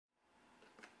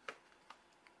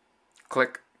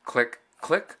Click, click,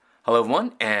 click. Hello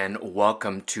everyone and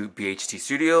welcome to BHT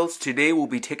Studios. Today we'll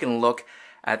be taking a look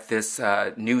at this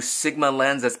new Sigma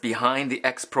lens that's behind the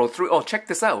X Pro 3. Oh, check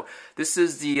this out. This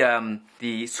is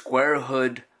the square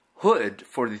hood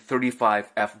for the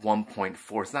 35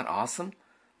 f1.4. Isn't that awesome?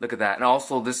 Look at that. And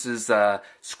also this is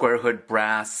square hood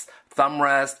brass thumb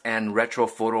rest and retro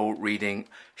photo reading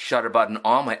shutter button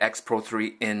on my X Pro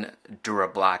 3 in Dura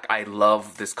Black. I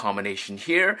love this combination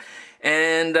here.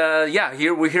 And yeah,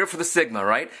 we're here for the Sigma,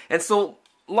 right? And so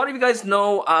a lot of you guys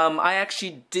know I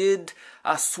actually did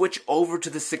switch over to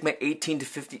the Sigma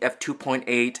 18-50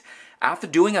 f2.8 after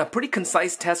doing a pretty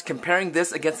concise test comparing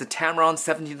this against the Tamron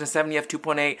 17-70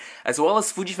 f2.8 as well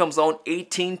as Fujifilm's own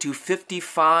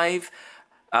 18-55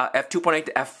 f2.8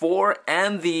 to f4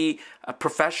 and the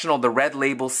professional, the red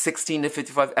label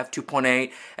 16-55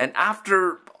 f2.8. And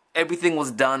after everything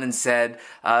was done and said,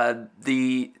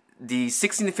 the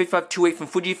 16-55 2.8 from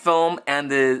Fujifilm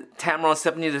and the Tamron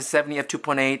 70-70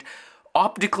 f2.8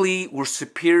 optically were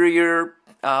superior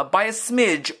by a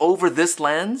smidge over this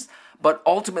lens. But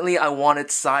ultimately, I wanted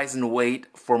size and weight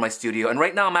for my studio. And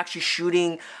right now, I'm actually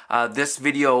shooting this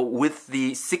video with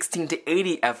the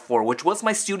 16-80 f4, which was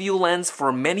my studio lens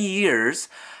for many years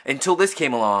until this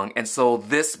came along. And so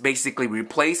this basically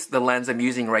replaced the lens I'm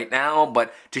using right now.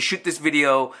 But to shoot this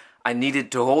video, I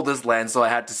needed to hold this lens, so I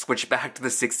had to switch back to the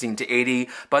 16-80.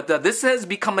 But this has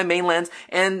become my main lens,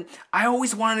 and I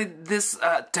always wanted this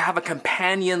to have a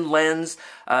companion lens,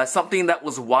 something that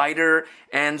was wider.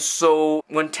 And so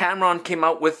when Tamron came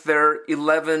out with their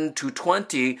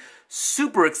 11-20,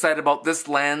 super excited about this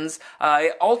lens.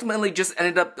 I ultimately just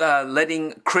ended up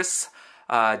letting Chris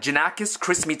Janakis,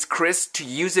 Chris Meets Chris, to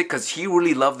use it because he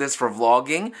really loved this for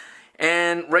vlogging.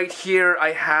 And right here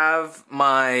I have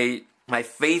my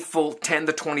faithful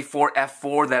 10-24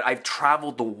 f4 that I've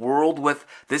traveled the world with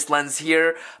this lens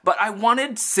here. But I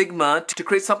wanted Sigma to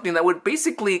create something that would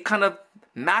basically kind of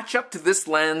match up to this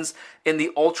lens in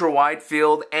the ultra wide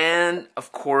field. And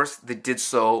of course, they did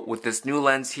so with this new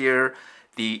lens here,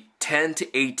 the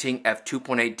 10-18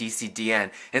 f2.8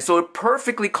 DCDN. And so it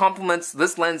perfectly complements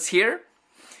this lens here.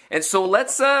 And so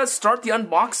let's start the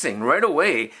unboxing right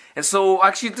away. And so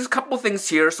actually there's a couple things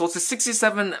here. So it's a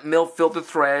 67mm filter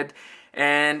thread,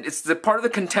 and it's the part of the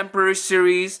Contemporary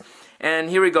series. And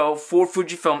here we go, for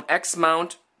Fujifilm X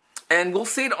mount. And we'll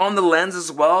see it on the lens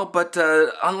as well, but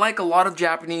unlike a lot of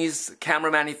Japanese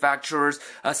camera manufacturers,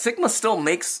 Sigma still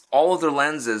makes all of their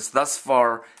lenses thus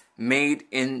far made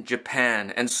in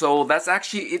Japan. And so that's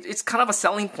actually, it's kind of a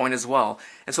selling point as well.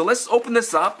 And so let's open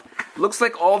this up. Looks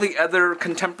like all the other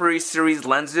Contemporary series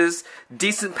lenses.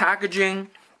 Decent packaging.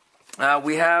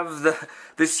 We have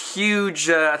this huge,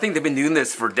 I think they've been doing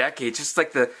this for decades. Just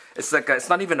like it's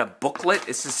not even a booklet.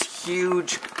 It's this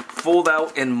huge fold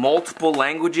out in multiple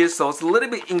languages. So it's a little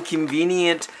bit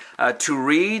inconvenient to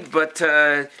read, but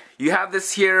you have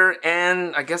this here,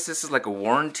 and I guess this is like a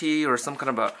warranty or some kind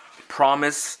of a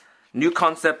promise. New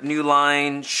concept, new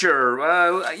line,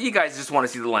 sure. You guys just want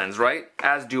to see the lens, right?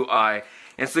 As do I.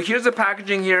 And so here's the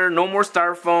packaging here. No more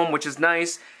styrofoam, which is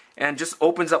nice. And just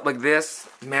opens up like this.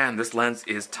 Man, this lens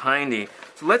is tiny.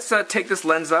 So let's take this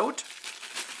lens out.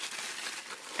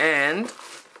 And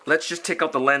let's just take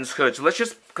out the lens hood. So let's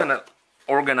just kind of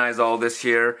organize all this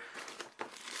here.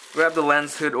 Grab the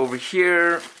lens hood over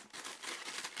here.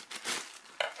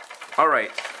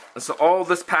 Alright. So all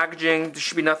this packaging, there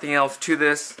should be nothing else to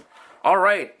this.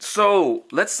 Alright, so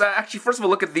let's actually first of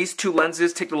all look at these two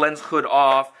lenses, take the lens hood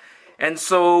off. And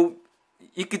so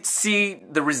you could see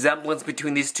the resemblance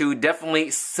between these two. Definitely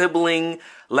sibling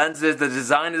lenses. The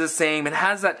design is the same. It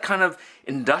has that kind of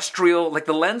industrial, like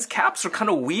the lens caps are kind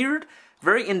of weird,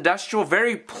 very industrial,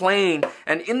 very plain.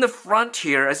 And in the front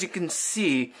here, as you can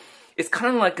see, it's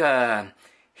kind of like a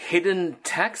hidden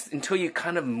text until you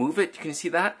kind of move it. You can see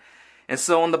that? And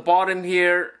so on the bottom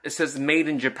here, it says made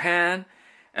in Japan.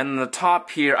 And on the top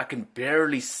here, I can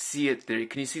barely see it there.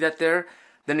 Can you see that there?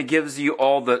 Then it gives you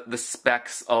all the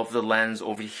specs of the lens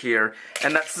over here.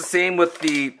 And that's the same with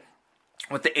the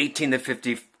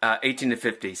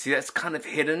 18-50. See, that's kind of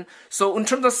hidden. So in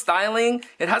terms of styling,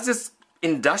 it has this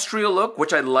industrial look,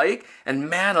 which I like. And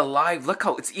man alive, look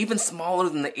how it's even smaller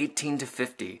than the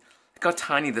 18-50. Look how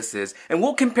tiny this is. And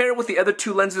we'll compare it with the other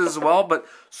two lenses as well, but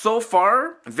so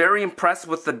far, very impressed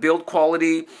with the build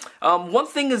quality. One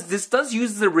thing is this does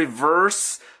use the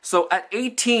reverse. So at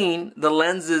 18, the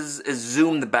lens is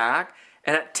zoomed back,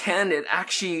 and at 10, it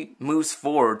actually moves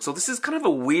forward. So this is kind of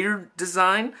a weird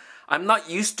design. I'm not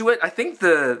used to it. I think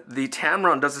the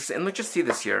Tamron does the same. Let me just see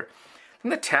this here. I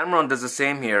think the Tamron does the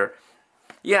same here.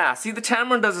 Yeah, see, the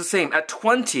Tamron does the same. At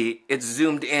 20, it's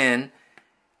zoomed in.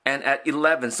 and at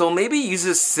 11. So maybe it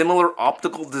uses similar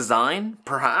optical design,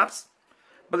 perhaps.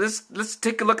 But let's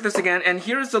take a look at this again, and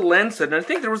here's the lens hood. And I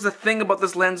think there was a thing about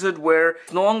this lens hood where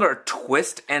it's no longer a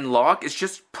twist and lock, it's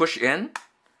just push in.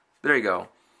 There you go.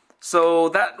 So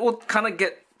that will kind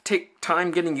of take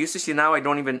time getting used to. See, now I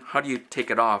don't even, how do you take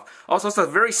it off? Also, it's a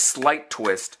very slight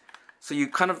twist. So you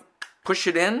kind of push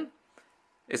it in,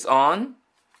 it's on,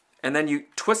 and then you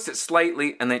twist it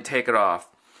slightly and then take it off.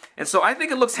 And so I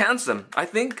think it looks handsome. I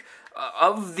think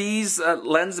of these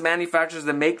lens manufacturers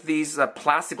that make these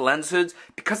plastic lens hoods,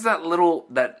 because of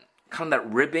that kind of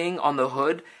that ribbing on the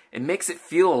hood, it makes it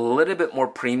feel a little bit more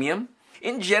premium.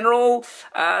 In general,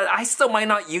 I still might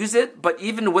not use it, but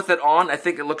even with it on, I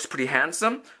think it looks pretty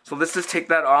handsome. So let's just take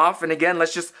that off, and again,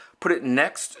 let's just put it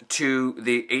next to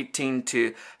the 18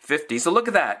 to 50. So look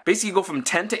at that. Basically, you go from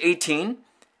 10 to 18,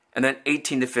 and then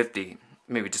 18 to 50.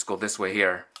 Maybe just go this way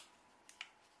here.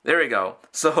 There we go.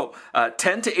 So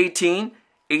 10 to 18,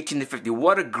 18 to 50.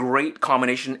 What a great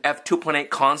combination. f2.8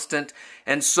 constant.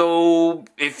 And so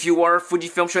if you are a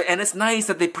Fujifilm shooter, and it's nice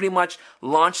that they pretty much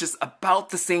launched this about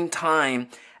the same time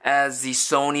as the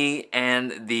Sony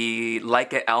and the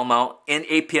Leica L mount in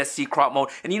APS-C crop mode.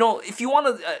 And you know, if you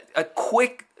want a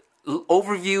quick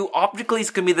overview, optically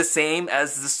it's gonna be the same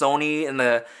as the Sony and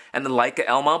the Leica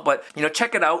L mount, but you know,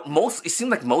 check it out. It seemed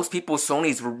like most people with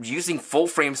Sonys were using full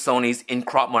frame Sonys in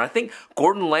crop mode. I think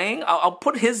Gordon Lang, I'll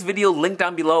put his video linked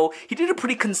down below. He did a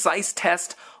pretty concise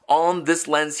test on this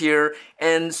lens here,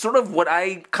 and sort of what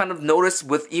I kind of noticed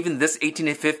with even this 18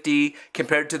 to 50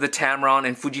 compared to the Tamron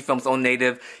and Fujifilm's own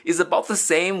native is about the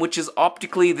same, which is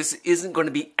optically this isn't going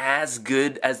to be as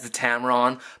good as the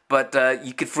Tamron, but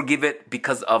you could forgive it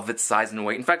because of its size and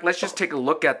weight. In fact, let's just take a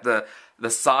look at the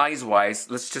size-wise.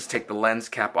 Let's just take the lens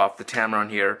cap off the Tamron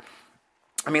here.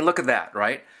 I mean, look at that,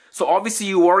 right? So obviously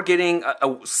you are getting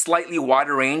a slightly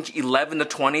wider range, 11 to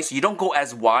 20, so you don't go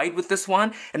as wide with this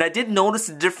one. And I did notice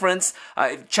the difference.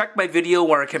 Check my video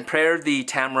where I compared the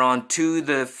Tamron to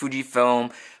the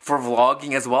Fujifilm for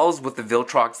vlogging, as well as with the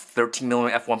Viltrox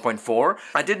 13mm f1.4.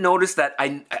 I did notice that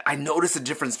I noticed a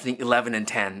difference between 11 and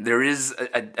 10. There is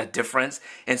a difference,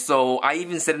 and so I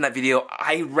even said in that video,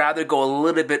 I'd rather go a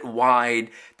little bit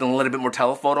wide than a little bit more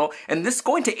telephoto. And this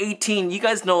going to 18, you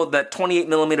guys know that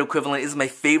 28mm equivalent is my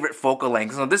favorite focal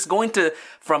length. So this going to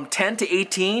from 10 to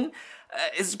 18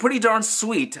 is pretty darn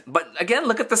sweet. But again,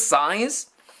 look at the size.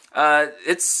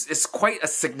 It's quite a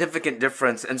significant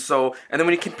difference, and then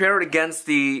when you compare it against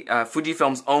the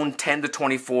Fujifilm's own 10 to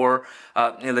 24,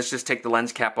 let's just take the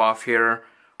lens cap off here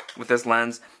with this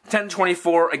lens. 10 to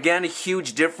 24, again a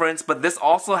huge difference, but this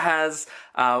also has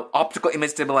optical image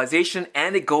stabilization,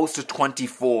 and it goes to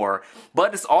 24,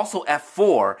 but it's also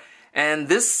f4. And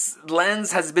this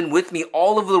lens has been with me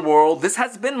all over the world. This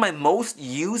has been my most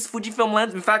used Fujifilm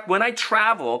lens. In fact, when I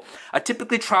travel, I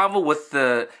typically travel with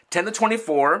the 10 to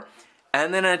 24,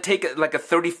 and then I take like a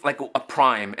 30, like a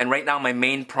prime. And right now my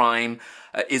main prime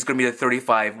is going to be the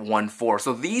 35-1.4.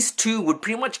 So these two would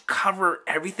pretty much cover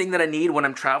everything that I need when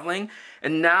I'm traveling.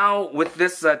 And now with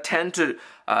this 10 to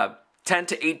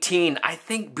 18, I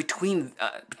think between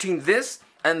this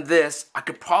and this, I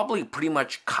could probably pretty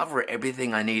much cover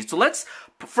everything I need. So let's,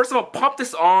 first of all, pop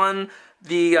this on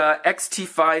the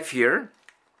X-T5 here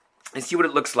and see what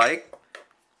it looks like.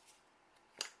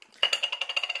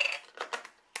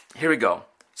 Here we go.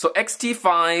 So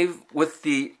X-T5 with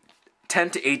the 10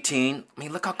 to 18, I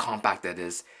mean, look how compact that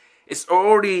is. It's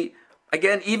already,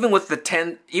 again, even with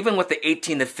the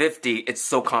 18 to 50, it's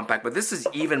so compact, but this is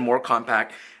even more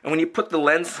compact. And when you put the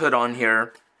lens hood on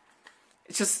here,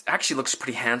 it just actually looks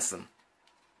pretty handsome.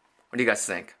 What do you guys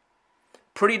think?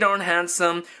 Pretty darn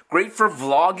handsome. Great for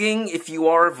vlogging if you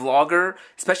are a vlogger,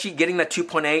 especially getting that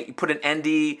 2.8. You put an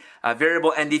ND,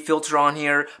 variable ND filter on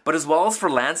here, but as well as for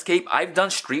landscape. I've done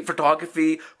street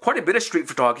photography, quite a bit of street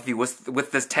photography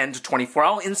with this 10 to 24.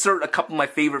 I'll insert a couple of my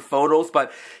favorite photos,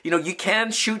 but you know, you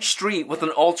can shoot street with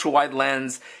an ultra wide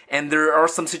lens, and there are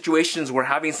some situations where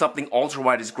having something ultra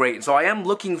wide is great. So I am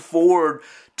looking forward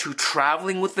to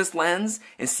traveling with this lens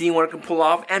and seeing what it can pull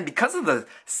off. And because of the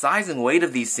size and weight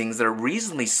of these things that are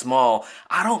reasonably small,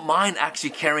 I don't mind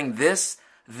actually carrying this,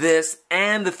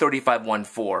 and the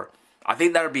 35-1.4. I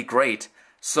think that would be great.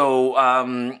 So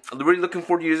really looking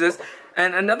forward to use this.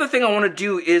 And another thing I want to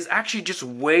do is actually just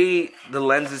weigh the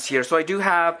lenses here. So I do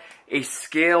have a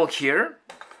scale here.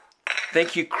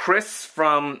 Thank you, Chris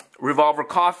from Revolver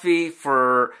Coffee,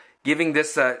 for giving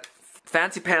this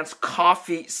Fancy Pants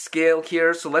coffee scale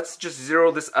here. So let's just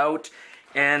zero this out,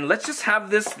 and let's just have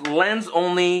this lens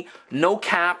only, no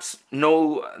caps,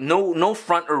 no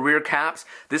front or rear caps.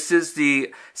 This is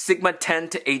the Sigma 10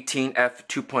 to 18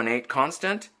 f2.8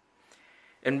 constant.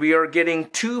 and we are getting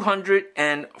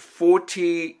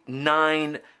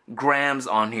 249 grams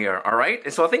on here, all right?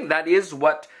 And so I think that is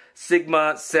what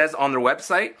Sigma says on their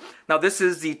website. Now this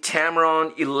is the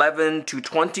Tamron 11 to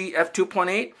 20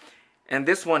 f2.8, and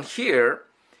this one here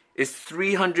is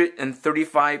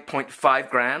 335.5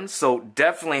 grams, so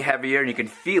definitely heavier, and you can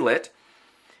feel it.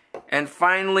 And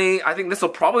finally, I think this will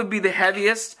probably be the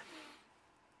heaviest,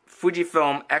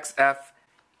 Fujifilm XF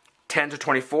 10 to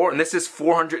 24, and this is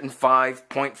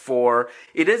 405.4.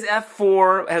 It is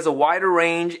f4, has a wider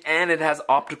range, and it has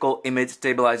optical image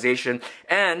stabilization.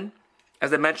 And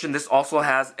as I mentioned, this also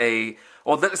has a,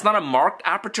 well, it's not a marked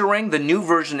aperture ring. The new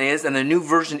version is, and the new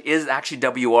version is actually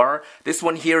WR. This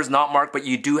one here is not marked, but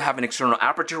you do have an external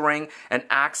aperture ring and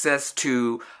access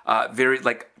to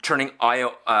turning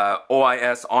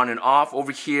OIS on and off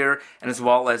over here, and as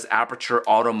well as aperture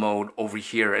auto mode over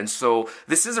here. And so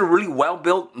this is a really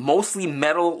well-built, mostly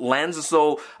metal lens.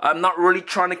 So I'm not really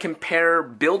trying to compare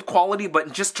build quality, but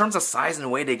in just terms of size and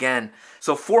weight again.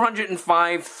 So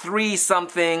 405, 3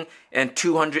 something, and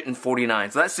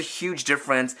 249. So that's a huge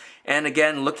difference. And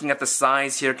again, looking at the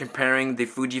size here, comparing the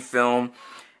Fujifilm,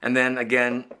 and then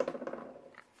again,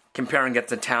 comparing it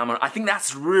to Tamron, I think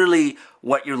that's really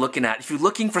what you're looking at. If you're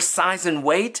looking for size and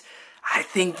weight, I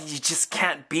think you just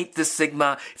can't beat the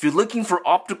Sigma. If you're looking for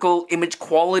optical image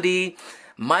quality,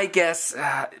 my guess,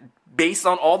 based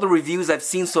on all the reviews I've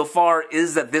seen so far,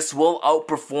 is that this will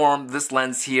outperform this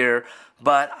lens here.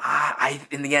 But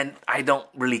in the end, I don't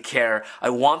really care.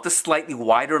 I want the slightly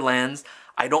wider lens.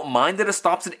 I don't mind that it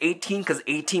stops at 18 because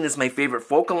 18 is my favorite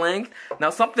focal length.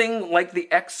 Now something like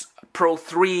the X Pro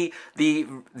 3, the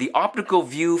optical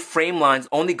view frame lines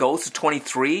only goes to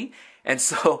 23. And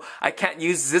so I can't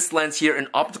use this lens here in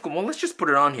optical, well, let's just put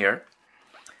it on here.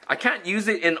 I can't use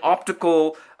it in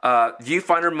optical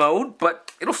viewfinder mode,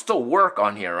 but it'll still work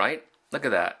on here, right? Look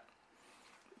at that.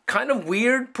 Kind of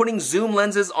weird putting zoom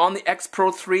lenses on the X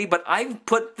Pro 3, but I've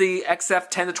put the XF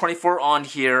 10 to 24 on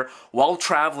here while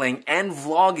traveling and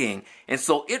vlogging, and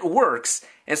so it works.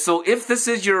 And so if this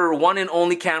is your one and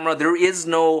only camera, there is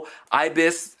no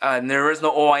IBIS, and there is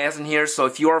no OIS in here, so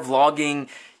if you are vlogging,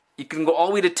 you can go all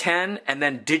the way to 10 and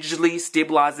then digitally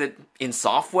stabilize it in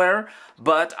software.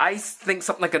 But I think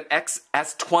something like an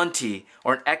XS20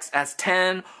 or an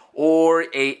XS10 or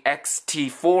a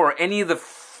XT4, any of the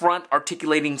front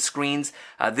articulating screens,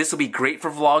 this will be great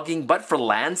for vlogging. But for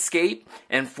landscape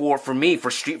and for me, for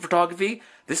street photography,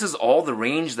 this is all the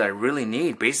range that I really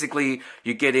need. Basically,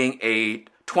 you're getting a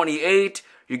 28,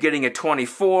 you're getting a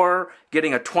 24,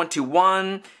 getting a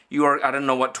 21, you are, I don't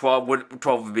know what 12 would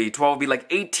be. 12 would be like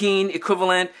 18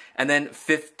 equivalent, and then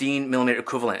 15mm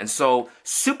equivalent. And so,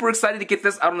 super excited to get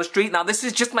this out on the street. Now, this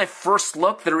is just my first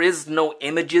look. There is no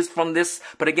images from this.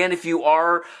 But again, if you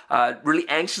are really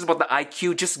anxious about the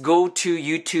IQ, just go to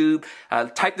YouTube,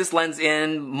 type this lens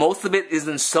in. Most of it is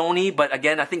in Sony, but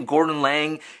again, I think Gordon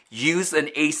Lang used an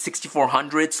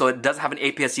A6400, so it does have an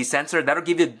APS-C sensor. That'll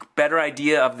give you a better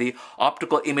idea of the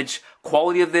optical image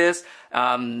quality of this.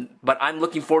 But I'm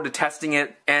looking forward to testing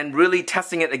it and really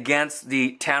testing it against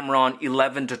the Tamron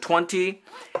 11 to 20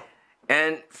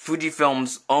 and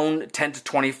Fujifilm's own 10 to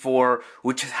 24,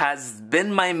 which has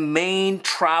been my main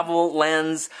travel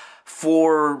lens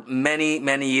for many,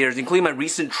 many years, including my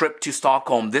recent trip to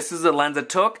Stockholm. This is the lens I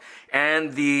took,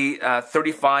 and the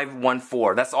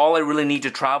 35-1.4. That's all I really need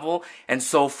to travel. And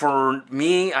so for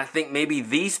me, I think maybe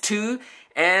these two,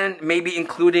 and maybe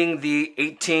including the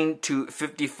 18 to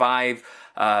 50,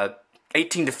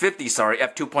 sorry,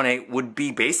 f2.8 would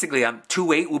be basically,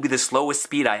 2.8 will be the slowest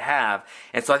speed I have.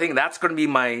 And so I think that's going to be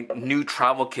my new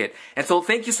travel kit. And so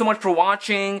thank you so much for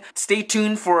watching. Stay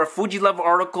tuned for a Fuji level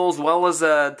article as well as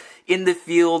in the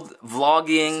field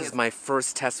vlogging. This is my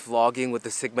first test vlogging with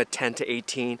the Sigma 10 to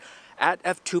 18 at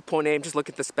f2.8. Just look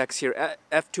at the specs here at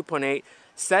f2.8.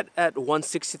 Set at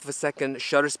 1/60th of a second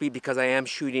shutter speed because I am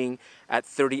shooting at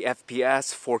 30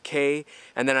 FPS, 4K,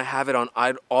 and then I have it on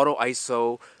auto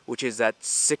ISO, which is at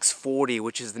 640,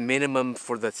 which is the minimum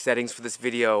for the settings for this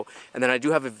video. And then I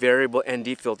do have a variable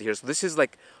ND filter here. So this is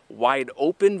like wide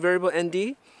open variable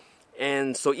ND,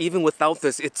 and so even without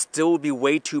this, it still would be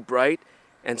way too bright.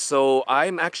 And so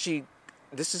I'm actually,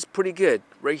 this is pretty good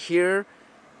right here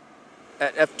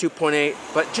at f2.8,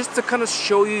 but just to kind of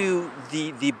show you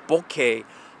the bokeh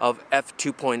of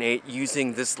f2.8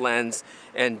 using this lens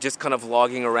and just kind of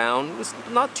vlogging around, it's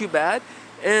not too bad.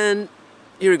 And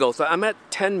here we go. So I'm at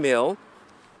 10 mil,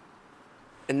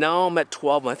 and now I'm at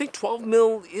 12 mil. I think 12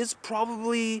 mil is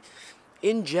probably,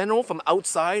 in general, from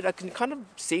outside, I can kind of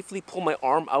safely pull my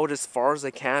arm out as far as I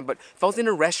can. But if I was in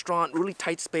a restaurant, really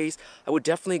tight space, I would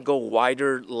definitely go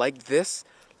wider like this.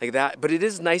 like that. But it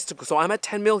is nice to, so I'm at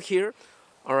 10 mil here.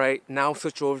 All right, now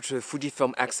switch over to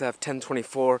Fujifilm XF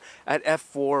 1024 at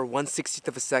f4, 1/60th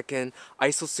of a second,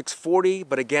 ISO 640.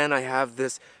 But again, I have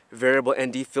this variable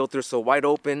ND filter, so wide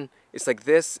open. It's like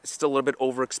this. It's still a little bit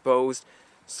overexposed,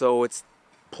 so it's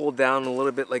pulled down a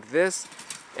little bit like this.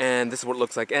 And this is what it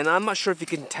looks like. And I'm not sure if you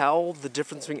can tell the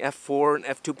difference between f4 and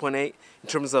f2.8 in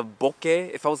terms of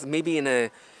bokeh. If I was maybe in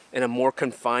a more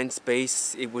confined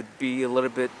space, it would be a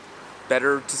little bit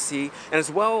better to see. And as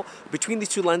well, between these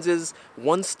two lenses,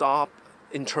 one stop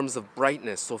in terms of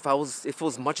brightness. So if it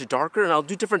was much darker, and I'll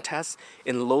do different tests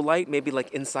in low light, maybe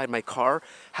like inside my car,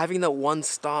 having that one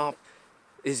stop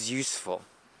is useful.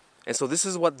 And so this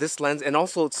is what this lens, and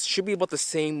also it should be about the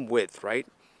same width, right?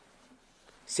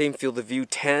 Same field of view,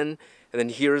 10, and then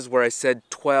here's where I said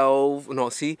 12. No,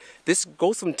 see, this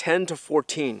goes from 10 to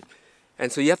 14.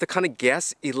 And so you have to kind of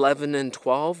guess 11 and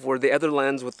 12, where the other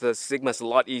lens with the Sigma is a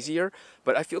lot easier.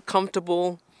 But I feel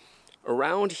comfortable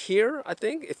around here, I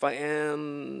think, if I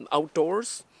am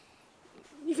outdoors.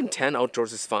 Even 10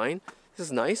 outdoors is fine. This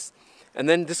is nice. And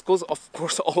then this goes, of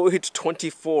course, all the way to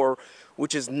 24,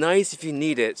 which is nice if you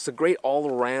need it. It's a great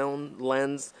all-around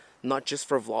lens, not just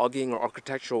for vlogging or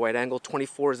architectural wide angle.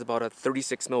 24 is about a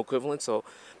 36 mil equivalent, so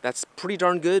that's pretty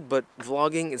darn good, but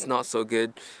vlogging is not so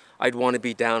good. I'd want to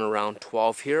be down around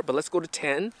 12 here, but let's go to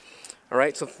 10. All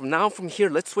right, so from here,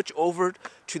 let's switch over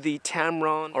to the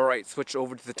Tamron. All right, switch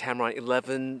over to the Tamron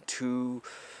 11 to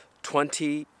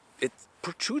 20. It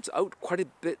protrudes out quite a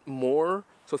bit more,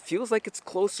 so it feels like it's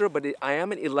closer, but I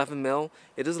am at 11 mil.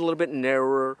 It is a little bit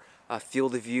narrower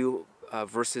field of view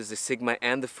versus the Sigma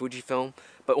and the Fujifilm,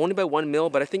 but only by 1 mil.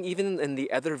 But I think even in the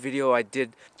other video I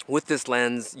did with this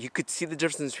lens, you could see the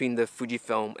difference between the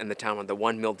Fujifilm and the Tamron, the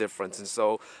 1 mil difference. And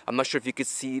so I'm not sure if you could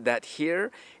see that here.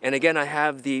 And again, I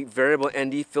have the variable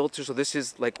ND filter, so this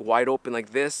is like wide open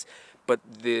like this, but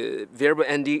the variable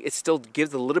ND, it still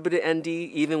gives a little bit of ND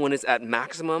even when it's at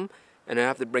maximum. And I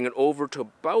have to bring it over to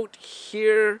about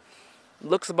here.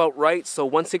 Looks about right. So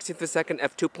 1/60th of a second,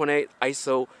 f2.8,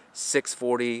 ISO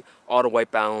 640, auto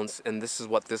white balance, and this is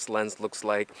what this lens looks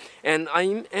like. And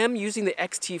I am using the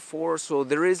X-T4, so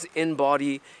there is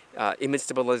in-body image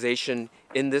stabilization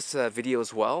in this video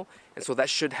as well, and so that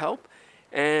should help.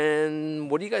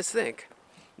 And what do you guys think?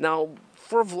 Now,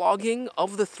 for vlogging,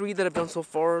 of the three that I've done so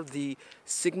far, the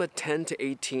Sigma 10 to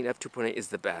 18 f2.8 is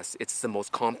the best. It's the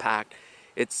most compact.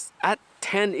 It's at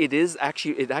 10, it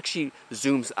actually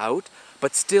zooms out,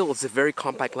 but still it's a very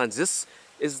compact lens. This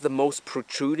is the most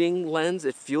protruding lens.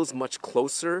 It feels much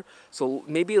closer, so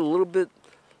maybe a little bit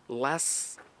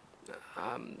less,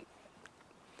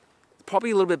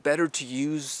 probably a little bit better to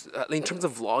use in terms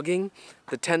of vlogging.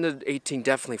 The 10 to 18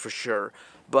 definitely for sure,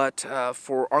 but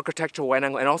for architectural wide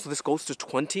angle, and also this goes to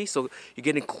 20, so you're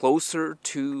getting closer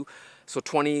to, so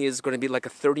 20 is going to be like a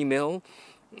 30 mil.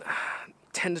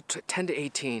 10 to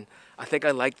 18, I think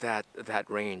I like that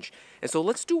range. And so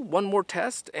let's do one more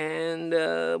test, and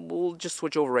we'll just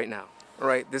switch over right now. All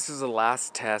right, this is the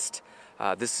last test.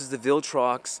 This is the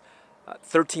Viltrox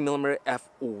 13mm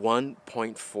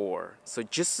f1.4. So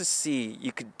just to see,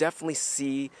 you could definitely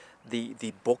see the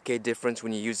bokeh difference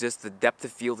when you use this. The depth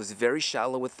of field is very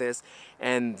shallow with this,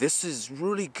 and this is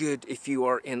really good if you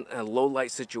are in a low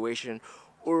light situation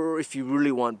or if you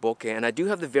really want bokeh. And I do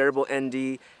have the variable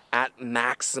ND at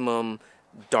maximum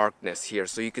darkness here,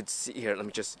 so you could see here. Let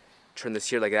me just turn this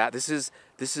here like that. This is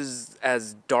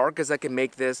as dark as I can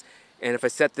make this, and if I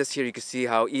set this here, you can see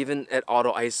how even at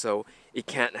auto ISO it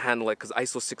can't handle it, because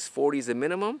ISO 640 is the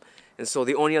minimum, and so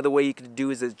the only other way you can do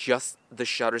is adjust the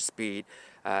shutter speed,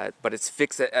 but it's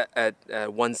fixed at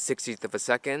 1/60th of a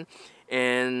second.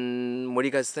 And what do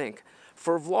you guys think?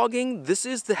 For vlogging, this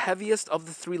is the heaviest of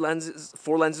the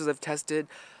four lenses I've tested.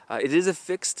 It is a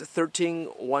fixed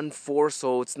 13-1.4,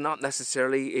 so it's not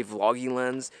necessarily a vlogging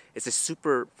lens. It's a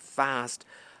super fast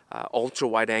ultra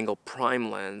wide angle prime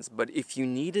lens, but if you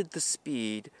needed the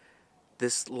speed,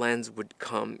 this lens would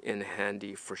come in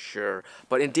handy for sure.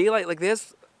 But in daylight like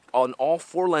this, on all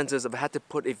four lenses, I've had to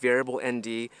put a variable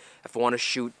ND if I want to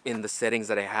shoot in the settings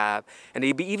that I have. And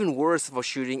it'd be even worse if I was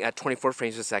shooting at 24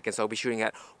 frames per second, so I'll be shooting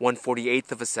at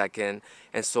 1/48th of a second.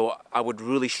 And so I would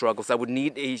really struggle. So I would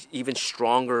need a even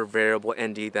stronger variable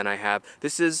ND than I have.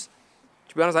 This is,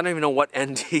 to be honest, I don't even know what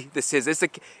ND this is. It's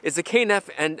a KNF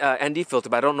ND filter,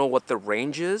 but I don't know what the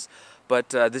range is. But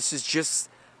this is just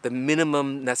the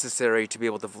minimum necessary to be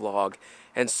able to vlog.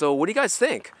 And so what do you guys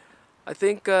think? I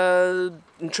think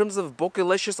in terms of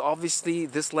bokeh-licious, obviously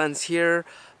this lens here,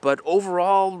 but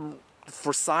overall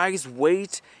for size,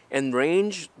 weight, and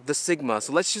range, the Sigma.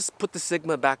 So let's just put the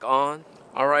Sigma back on.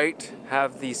 Alright,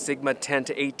 have the Sigma 10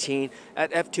 to 18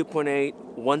 at f2.8,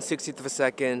 1/60th of a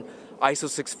second, ISO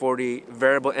 640,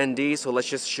 variable ND, so let's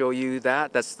just show you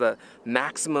that. That's the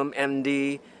maximum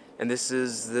ND, and this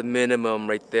is the minimum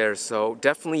right there. So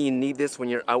definitely you need this when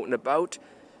you're out and about.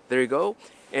 There you go.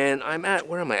 And I'm at,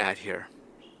 where am I at here?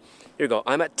 Here you go,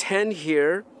 I'm at 10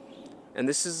 here, and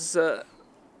this is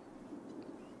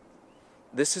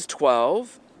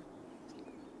 12.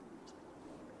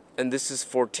 And this is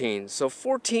 14. So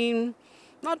 14,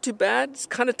 not too bad. It's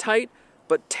kind of tight,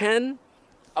 but 10,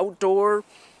 outdoor,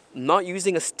 not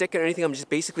using a stick or anything. I'm just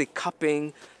basically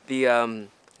cupping the, and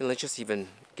let's just even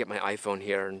get my iPhone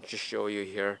here and just show you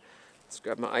here. Let's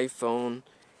grab my iPhone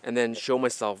and then show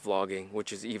myself vlogging,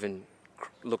 which is even,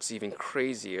 looks even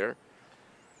crazier.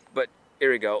 But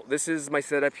here we go. This is my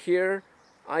setup here.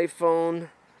 iPhone.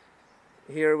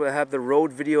 Here we have the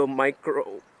Rode Video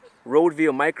Micro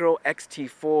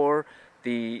XT4,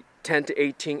 the 10 to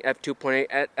 18 f2.8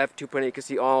 at f2.8. You can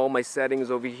see all my settings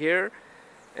over here,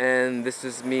 and this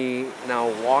is me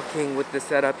now walking with the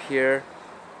setup here.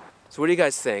 So what do you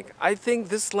guys think? I think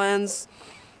this lens,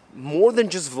 more than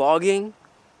just vlogging,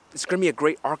 it's gonna be a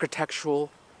great architectural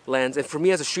lens. And for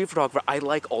me as a street photographer, I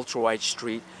like ultra wide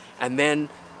street, and then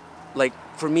like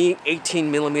for me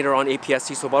 18mm on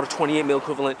APS-C, so about a 28mm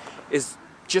equivalent, is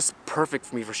just perfect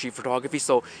for me for street photography.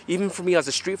 So even for me as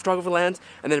a street photographer lens,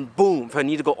 and then boom, if I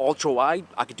need to go ultra wide,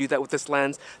 I could do that with this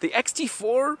lens. The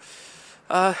XT4,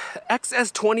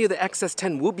 XS20 or the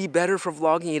XS10 will be better for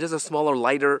vlogging. It is a smaller,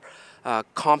 lighter,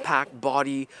 compact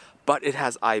body, but it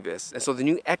has IBIS. And so the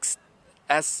new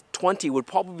XS20 would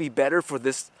probably be better for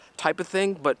this type of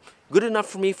thing, but good enough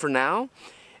for me for now.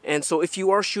 And so if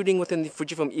you are shooting within the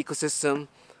Fujifilm ecosystem,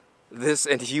 this,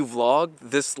 and if you vlog,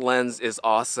 this lens is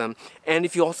awesome. And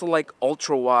if you also like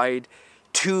ultra wide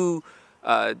to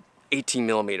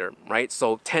 18mm, right?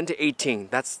 So 10 to 18,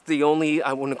 that's the only,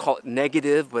 I wouldn't call it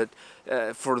negative, but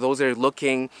for those that are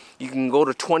looking, you can go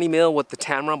to 20mm with the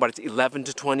Tamron, but it's 11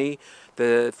 to 20.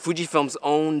 The Fujifilm's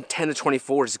own 10 to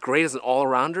 24 is great as an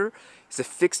all-arounder. It's a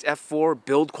fixed f4,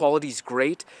 build quality is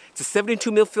great. It's a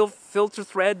 72mm filter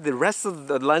thread. The rest of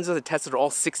the lenses I tested are all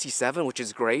 67, which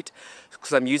is great,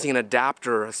 because I'm using an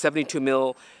adapter, a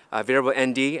 72mm variable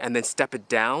ND, and then step it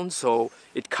down, so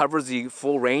it covers the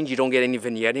full range. You don't get any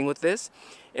vignetting with this.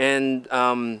 And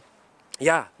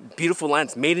yeah, beautiful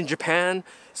lens, made in Japan.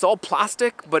 It's all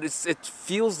plastic, but it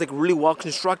feels like really well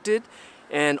constructed.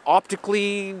 And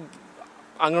optically,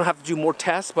 I'm gonna have to do more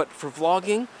tests, but for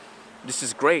vlogging, this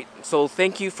is great. So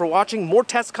thank you for watching. More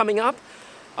tests coming up,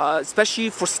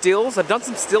 especially for stills. I've done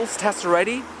some stills tests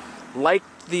already. Like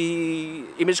the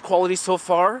image quality so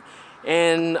far.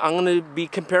 And I'm going to be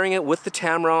comparing it with the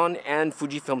Tamron and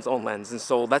Fujifilm's own lens. And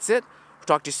so that's it. We'll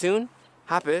talk to you soon.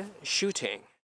 Happy shooting.